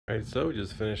Alright, so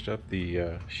just finished up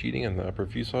the sheeting on the upper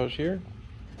fuselage here.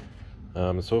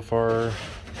 So far,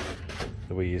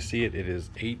 the way you see it, it is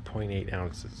 8.8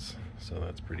 ounces, so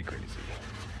that's pretty crazy.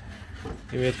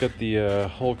 Anyway, it's got the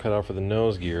hole cut out for the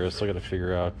nose gear. I still got to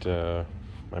figure out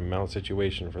my mount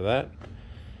situation for that.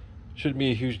 Shouldn't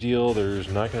be a huge deal. There's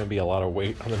not going to be a lot of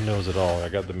weight on the nose at all. I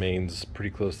got the mains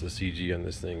pretty close to the CG on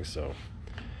this thing, so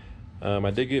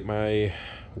I did get my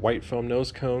white foam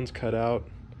nose cones cut out.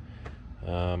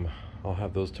 I'll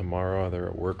have those tomorrow. They're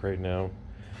at work right now.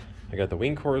 I got the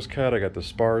wing cores cut. I got the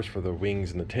spars for the wings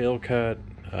and the tail cut.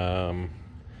 I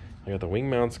got the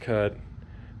wing mounts cut.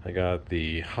 I got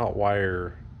the hot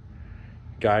wire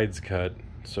guides cut.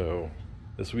 So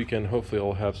this weekend, hopefully,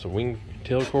 I'll have some wing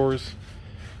tail cores.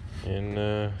 And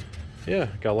yeah,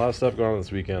 got a lot of stuff going on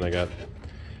this weekend. I got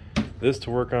this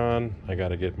to work on. I got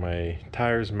to get my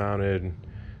tires mounted,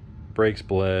 brakes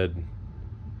bled.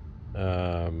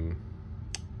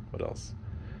 What else?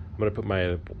 I'm gonna put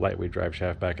my lightweight drive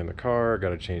shaft back in the car. Got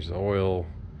to change the oil.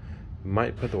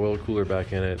 Might put the oil cooler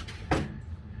back in it.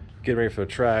 Get ready for the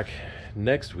track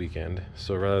next weekend.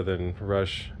 So rather than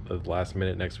rush the last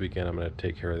minute next weekend, I'm gonna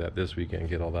take care of that this weekend,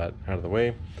 get all that out of the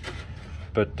way.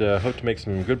 But hope to make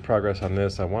some good progress on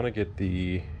this. I want to get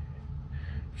the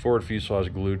forward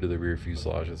fuselage glued to the rear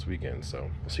fuselage this weekend,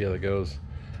 so we'll see how that goes.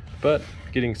 But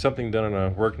getting something done on a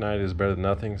work night is better than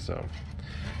nothing. So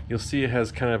you'll see it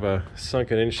has kind of a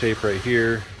sunken in shape right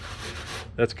here.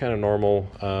 That's kind of normal.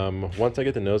 Once I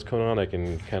get the nose cone on, I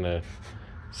can kind of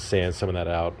sand some of that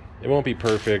out. It won't be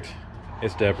perfect.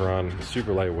 It's Debron, it's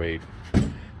super lightweight.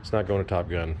 It's not going to Top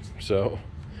Gun, so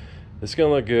it's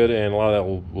gonna look good, and a lot of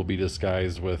that will be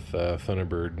disguised with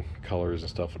Thunderbird colors and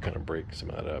stuff. Will kind of break some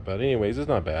of that up, but anyways, it's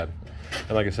not bad.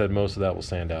 And like I said, most of that will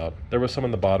sand out. There was some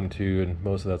on the bottom too, and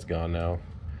most of that's gone now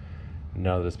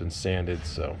that it's been sanded.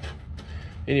 So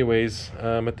anyways,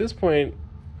 at this point,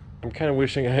 I'm kind of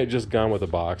wishing I had just gone with a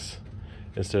box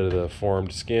instead of the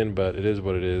formed skin, but it is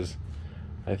what it is.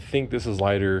 I think this is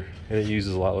lighter, and it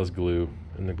uses a lot less glue,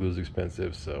 and the glue's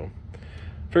expensive, so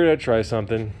figured I'd try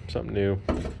something new.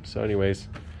 So anyways,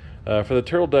 for the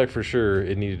turtle deck, for sure,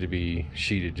 it needed to be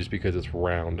sheeted just because it's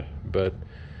round. But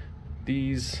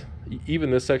these, even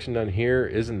this section down here,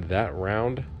 isn't that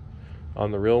round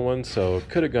on the real one, so it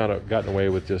could have gotten away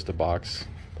with just a box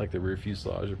like the rear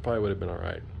fuselage. It probably would have been all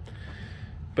right.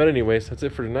 But anyways, that's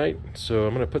it for tonight. So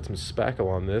I'm gonna put some spackle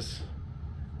on this,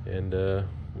 and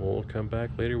we'll come back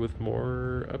later with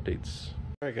more updates.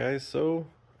 All right, guys. So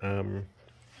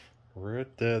we're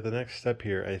at the next step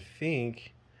here. I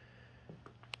think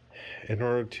in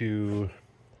order to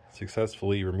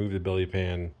successfully remove the belly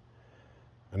pan,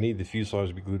 I need the fuselage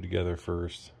to be glued together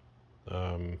first,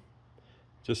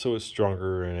 just so it's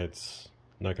stronger and it's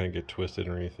not going to get twisted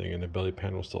or anything, and the belly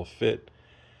pan will still fit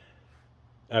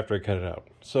after I cut it out.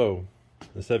 So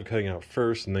instead of cutting it out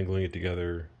first and then gluing it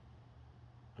together,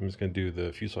 I'm just going to do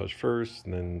the fuselage first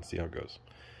and then see how it goes.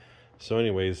 So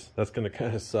anyways, that's going to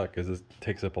kind of suck because it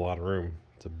takes up a lot of room.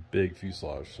 It's a big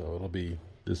fuselage, so it'll be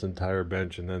this entire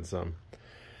bench and then some.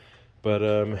 But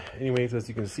anyways, as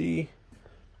you can see,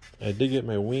 I did get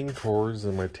my wing cores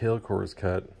and my tail cores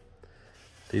cut.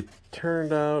 They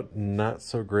turned out not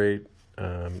so great.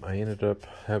 I ended up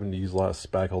having to use a lot of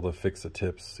spackle to fix the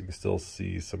tips. You can still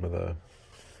see some of the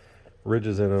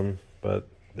ridges in them, but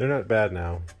they're not bad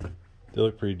now. They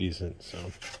look pretty decent, so.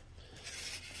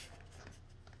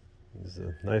 This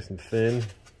is nice and thin.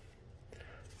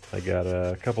 I got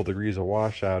a couple degrees of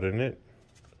washout in it,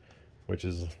 which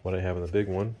is what I have in the big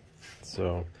one.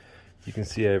 So you can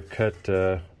see I've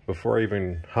cut, before I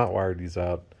even hot wired these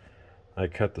out, I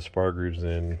cut the spar grooves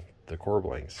in the core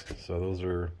blanks. So those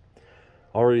are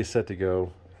already set to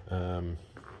go.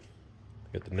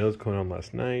 Got the nose cone on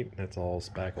last night. That's all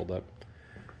spackled up.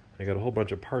 I got a whole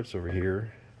bunch of parts over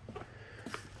here.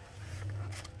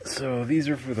 So these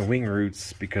are for the wing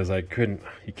roots because you can't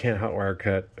hot wire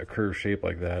cut a curved shape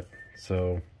like that.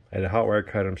 So I had to hot wire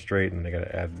cut them straight, and I got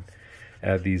to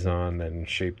add these on and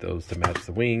shape those to match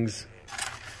the wings.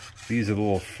 These are the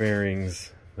little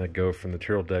fairings that go from the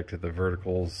turtle deck to the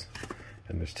verticals,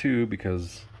 and there's two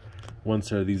because one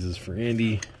set of these is for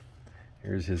Andy.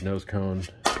 Here's his nose cone.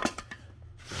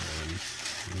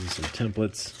 These are some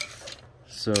templates.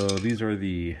 So these are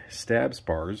the stab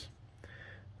spars.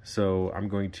 So I'm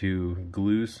going to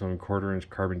glue some 1/4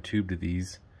 inch carbon tube to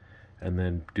these, and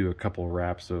then do a couple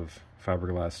wraps of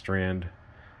fiberglass strand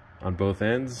on both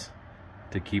ends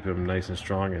to keep them nice and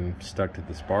strong and stuck to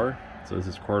the spar. So this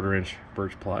is 1/4 inch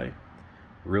birch ply,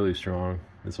 really strong.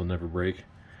 This will never break.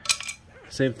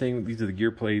 Same thing, these are the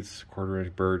gear plates, 1/4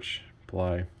 inch birch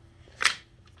ply.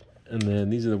 And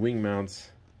then these are the wing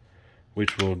mounts.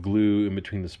 which will glue in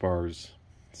between the spars.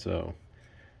 So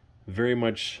very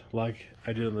much like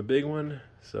I did on the big one,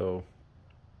 so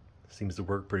seems to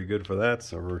work pretty good for that.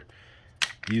 So we're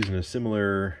using a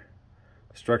similar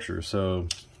structure. So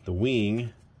the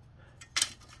wing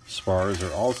spars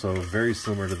are also very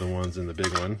similar to the ones in the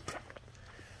big one.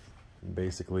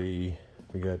 Basically,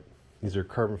 we got, these are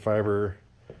carbon fiber,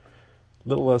 a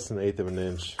little less than 1/8 of an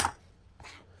inch,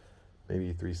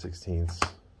 maybe 3/16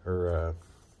 or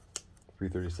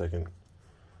 3/32.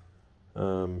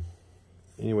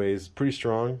 Anyways, pretty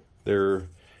strong. They're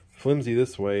flimsy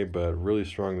this way, but really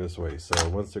strong this way. So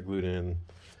once they're glued in,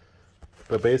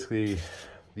 but basically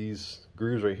these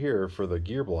grooves right here are for the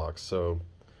gear blocks. So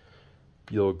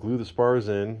you'll glue the spars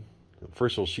in.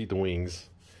 First you'll sheet the wings,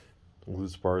 glue the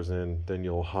spars in, then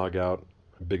you'll hog out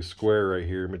a big square right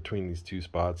here in between these two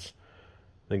spots,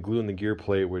 then glue in the gear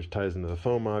plate, which ties into the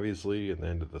foam obviously, and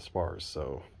then to the spars.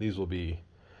 So these will be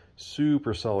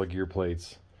super solid gear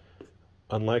plates,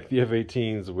 unlike the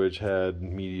F-18s, which had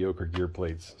mediocre gear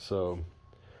plates. So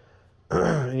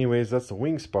anyways, that's the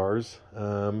wing spars.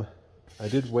 I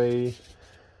did weigh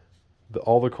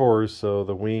all the cores, so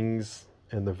the wings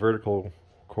and the vertical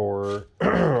core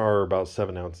are about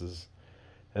 7 ounces.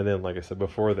 And then, like I said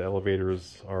before, the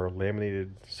elevators are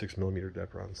laminated 6mm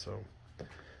Depron. So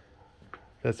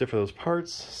that's it for those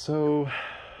parts. So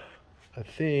I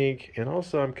think, and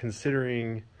also I'm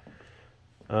considering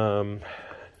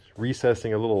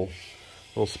recessing a little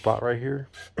spot right here,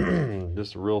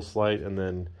 just real slight, and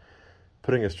then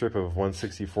putting a strip of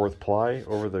 1/64 ply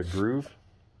over the groove.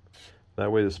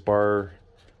 That way the spar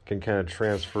can kind of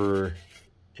transfer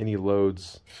any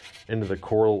loads into the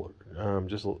core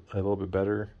just a little bit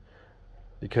better.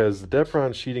 Because the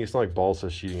Depron sheeting, it's not like balsa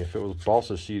sheeting. If it was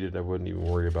balsa sheeted, I wouldn't even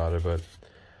worry about it. But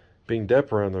being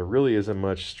Depron, there really isn't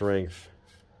much strength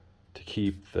to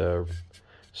keep the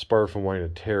spar from wanting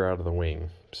to tear out of the wing.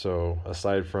 So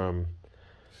aside from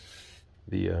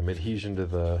the adhesion to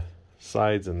the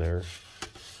sides in there,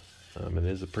 it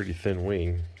is a pretty thin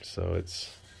wing, so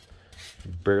it's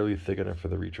barely thick enough for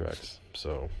the retracts.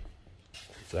 So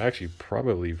it's actually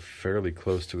probably fairly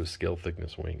close to a scale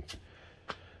thickness wing.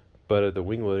 But at the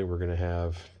wing loading we're going to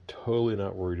have, totally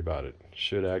not worried about it.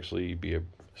 Should actually be a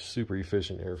super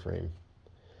efficient airframe.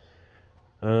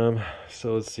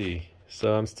 So let's see.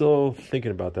 So I'm still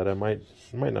thinking about that. I might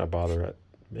not bother.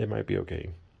 It might be okay,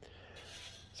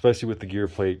 especially with the gear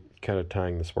plate kind of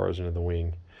tying the spars into the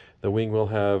wing. The wing will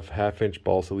have 1/2 inch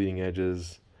balsa leading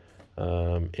edges,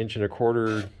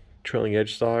 1.25 inch trailing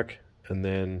edge stock, and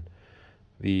then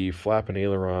the flap and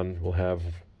aileron will have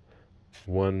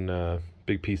one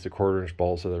big piece of 1/4 inch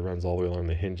balsa that runs all the way along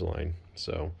the hinge line.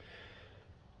 So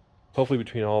hopefully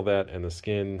between all that and the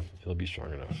skin, it'll be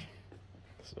strong enough.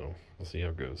 So we'll see how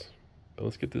it goes. But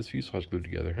let's get this fuselage glued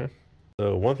together, huh?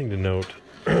 So one thing to note,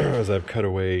 as I've cut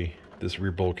away this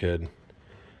rear bulkhead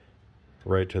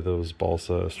right to those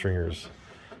balsa stringers,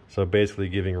 so basically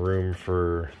giving room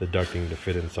for the ducting to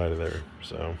fit inside of there.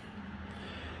 So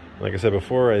like I said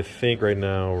before, I think right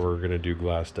now we're going to do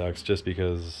glass ducts, just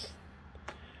because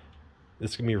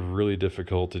it's going to be really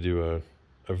difficult to do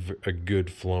a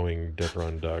good flowing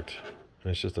Depron duct,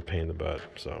 and it's just a pain in the butt.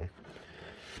 So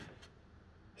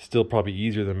still probably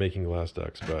easier than making glass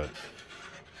ducts, but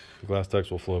glass ducts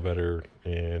will flow better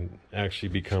and actually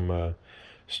become a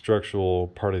structural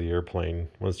part of the airplane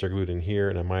once they're glued in here.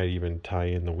 And I might even tie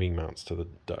in the wing mounts to the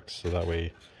ducts, so that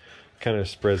way kind of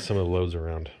spreads some of the loads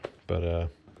around. But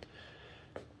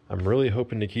I'm really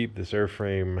hoping to keep this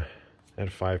airframe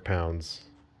at 5 pounds,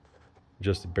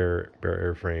 just a bare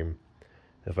airframe.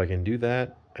 If I can do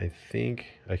that, I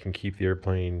think I can keep the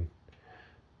airplane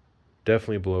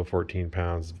definitely below 14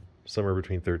 pounds, somewhere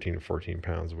between 13 and 14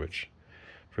 pounds, which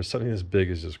for something this big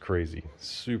is just crazy.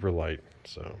 Super light.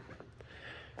 So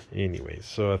anyways,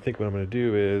 so I think what I'm going to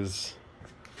do is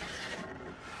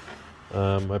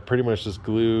I pretty much just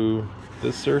glue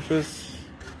this surface,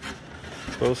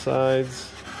 both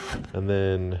sides, and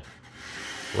then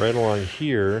right along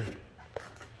here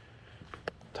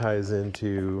ties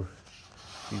into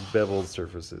these beveled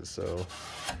surfaces. So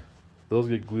those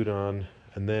get glued on,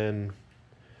 and then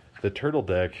the turtle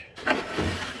deck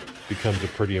becomes a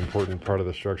pretty important part of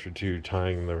the structure too,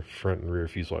 tying the front and rear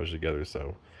fuselage together.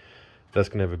 So that's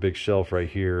going to have a big shelf right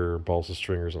here, balsa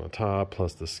stringers on the top,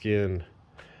 plus the skin,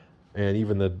 and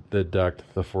even the duct,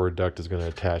 the forward duct, is going to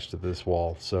attach to this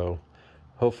wall. So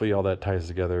hopefully all that ties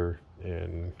together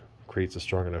and creates a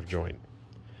strong enough joint.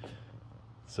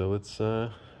 So let's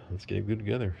get it glued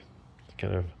together. It's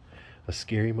kind of a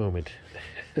scary moment.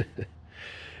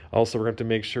 Also, we're going to have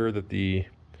to make sure that the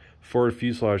forward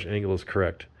fuselage angle is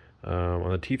correct. On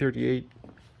the T-38,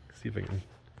 see if I can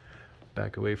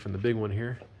back away from the big one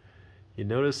here. You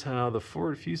notice how the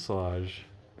forward fuselage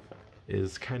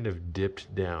is kind of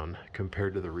dipped down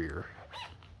compared to the rear.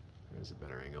 There's a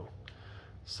better angle.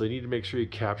 So you need to make sure you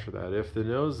capture that. If the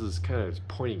nose is kind of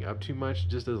pointing up too much, it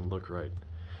just doesn't look right.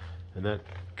 And that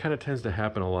kind of tends to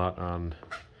happen a lot on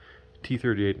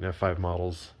T-38 and F5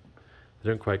 models. They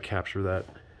don't quite capture that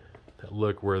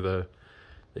look where the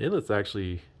inlets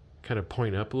actually kind of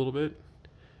point up a little bit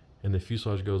and the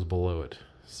fuselage goes below it.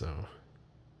 So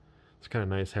it's kind of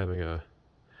nice having a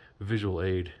visual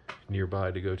aid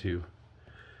nearby to go to.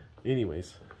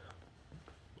 Anyways,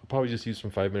 I'll probably just use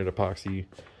some 5-minute epoxy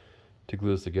to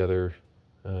glue this together,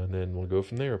 and then we'll go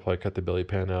from there. I'll probably cut the belly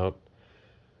pan out,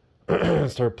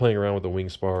 start playing around with the wing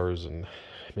spars and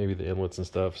maybe the inlets and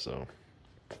stuff. So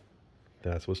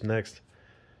that's what's next.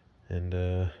 And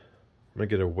I'm gonna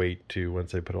get a weight too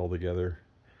once I put it all together,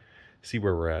 see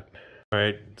where we're at. All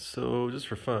right, so just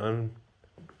for fun,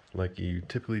 like you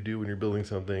typically do when you're building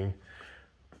something,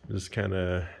 just kind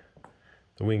of,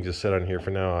 the wing just set on here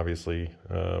for now, obviously.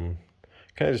 Kind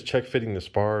of just check fitting the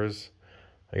spars.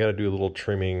 I got to do a little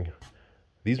trimming.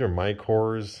 These are my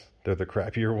cores. They're the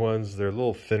crappier ones. They're a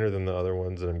little thinner than the other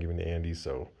ones that I'm giving to Andy.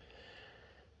 So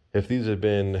if these had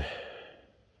been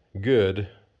good,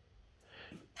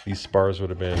 these spars would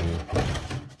have been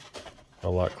a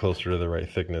lot closer to the right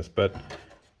thickness. But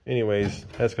anyways,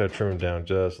 I just got to trim them down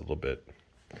just a little bit.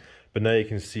 But now you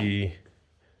can see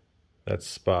that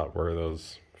spot where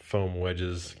those foam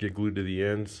wedges get glued to the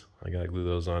ends. I got to glue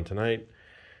those on tonight.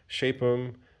 Shape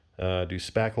them. Do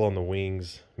spackle on the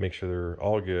wings, make sure they're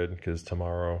all good, because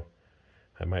tomorrow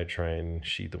I might try and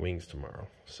sheet the wings tomorrow.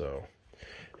 So,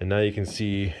 and now you can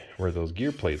see where those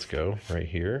gear plates go right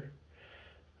here.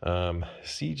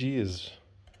 CG is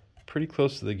pretty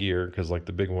close to the gear, because like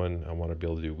the big one, I want to be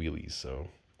able to do wheelies. So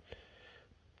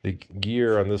the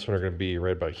gear on this one are going to be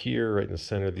right about here, right in the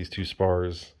center of these two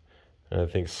spars. And I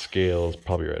think scale is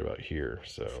probably right about here.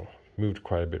 So moved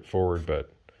quite a bit forward,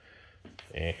 but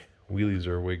wheelies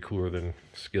are way cooler than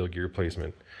scale gear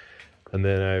placement. And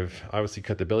then I've obviously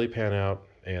cut the belly pan out,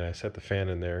 and I set the fan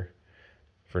in there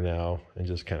for now and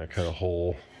just kind of cut a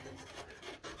hole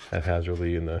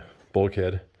haphazardly in the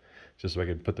bulkhead just so I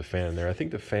could put the fan in there. I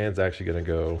think the fan's actually going to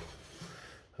go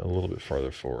a little bit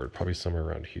farther forward, probably somewhere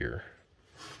around here.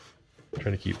 I'm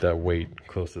trying to keep that weight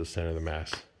close to the center of the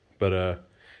mast. But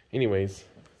anyways,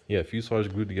 yeah, fuselage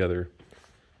glued together.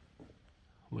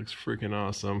 Looks freaking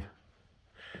awesome.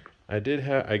 I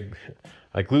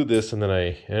glued this, and then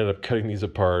I ended up cutting these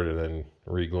apart and then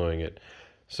re-gluing it.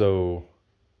 So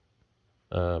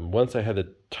once I had the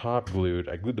top glued,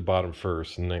 I glued the bottom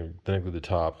first, and then I glued the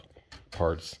top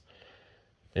parts.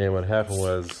 And what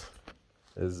happened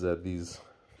is that these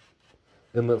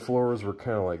inlet floors were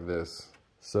kind of like this.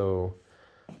 So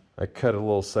I cut a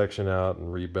little section out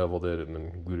and re-beveled it and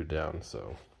then glued it down.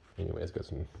 So anyways, got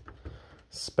some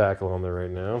spackle on there right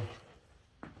now.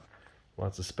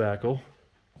 Lots of spackle.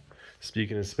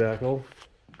 Speaking of spackle,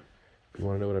 if you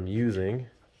want to know what I'm using,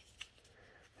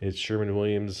 it's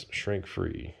Sherwin-Williams Shrink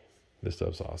Free. This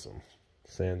stuff's awesome.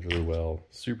 Sands really well.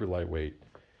 Super lightweight.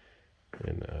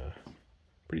 And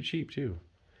pretty cheap too.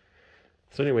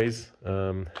 So anyways,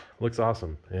 looks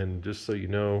awesome. And just so you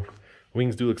know,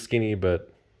 wings do look skinny,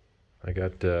 but I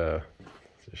got, let's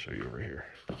show you over here.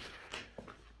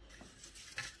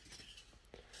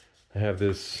 I have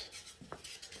this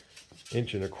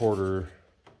 1.25"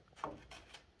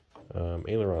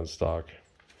 aileron stock,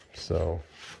 so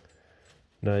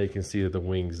now you can see that the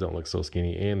wings don't look so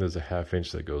skinny, and there's a 1/2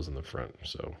 inch that goes in the front.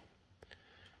 So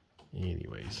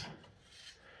anyways,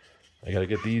 I gotta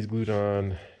get these glued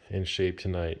on and shaped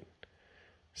tonight,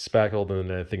 spackled, and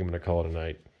then I think I'm gonna call it a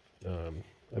night.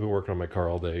 I've been working on my car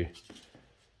all day,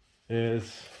 and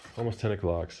it's almost 10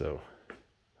 o'clock, so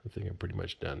I think I'm pretty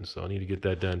much done. So I need to get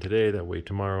that done today, that way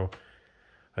tomorrow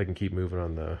I can keep moving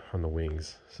on the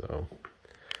wings. So,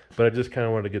 but I just kind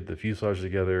of wanted to get the fuselage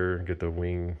together, get the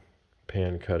wing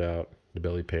pan cut out, the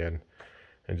belly pan,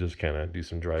 and just kind of do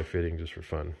some dry fitting just for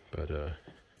fun. But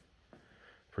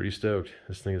pretty stoked.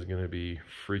 This thing is going to be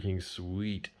freaking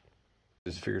sweet.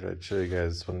 Just figured I'd show you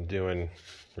guys what I'm doing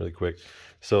really quick.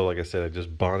 So like I said, I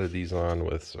just bonded these on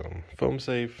with some foam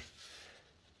safe,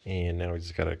 and now we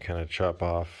just got to kind of chop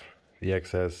off the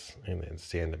excess and then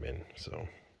sand them in. So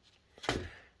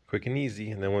quick and easy.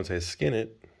 And then once I skin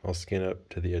it, I'll skin up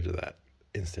to the edge of that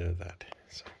instead of that.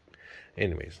 So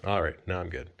anyways, all right, now I'm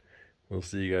good. We'll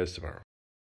see you guys tomorrow.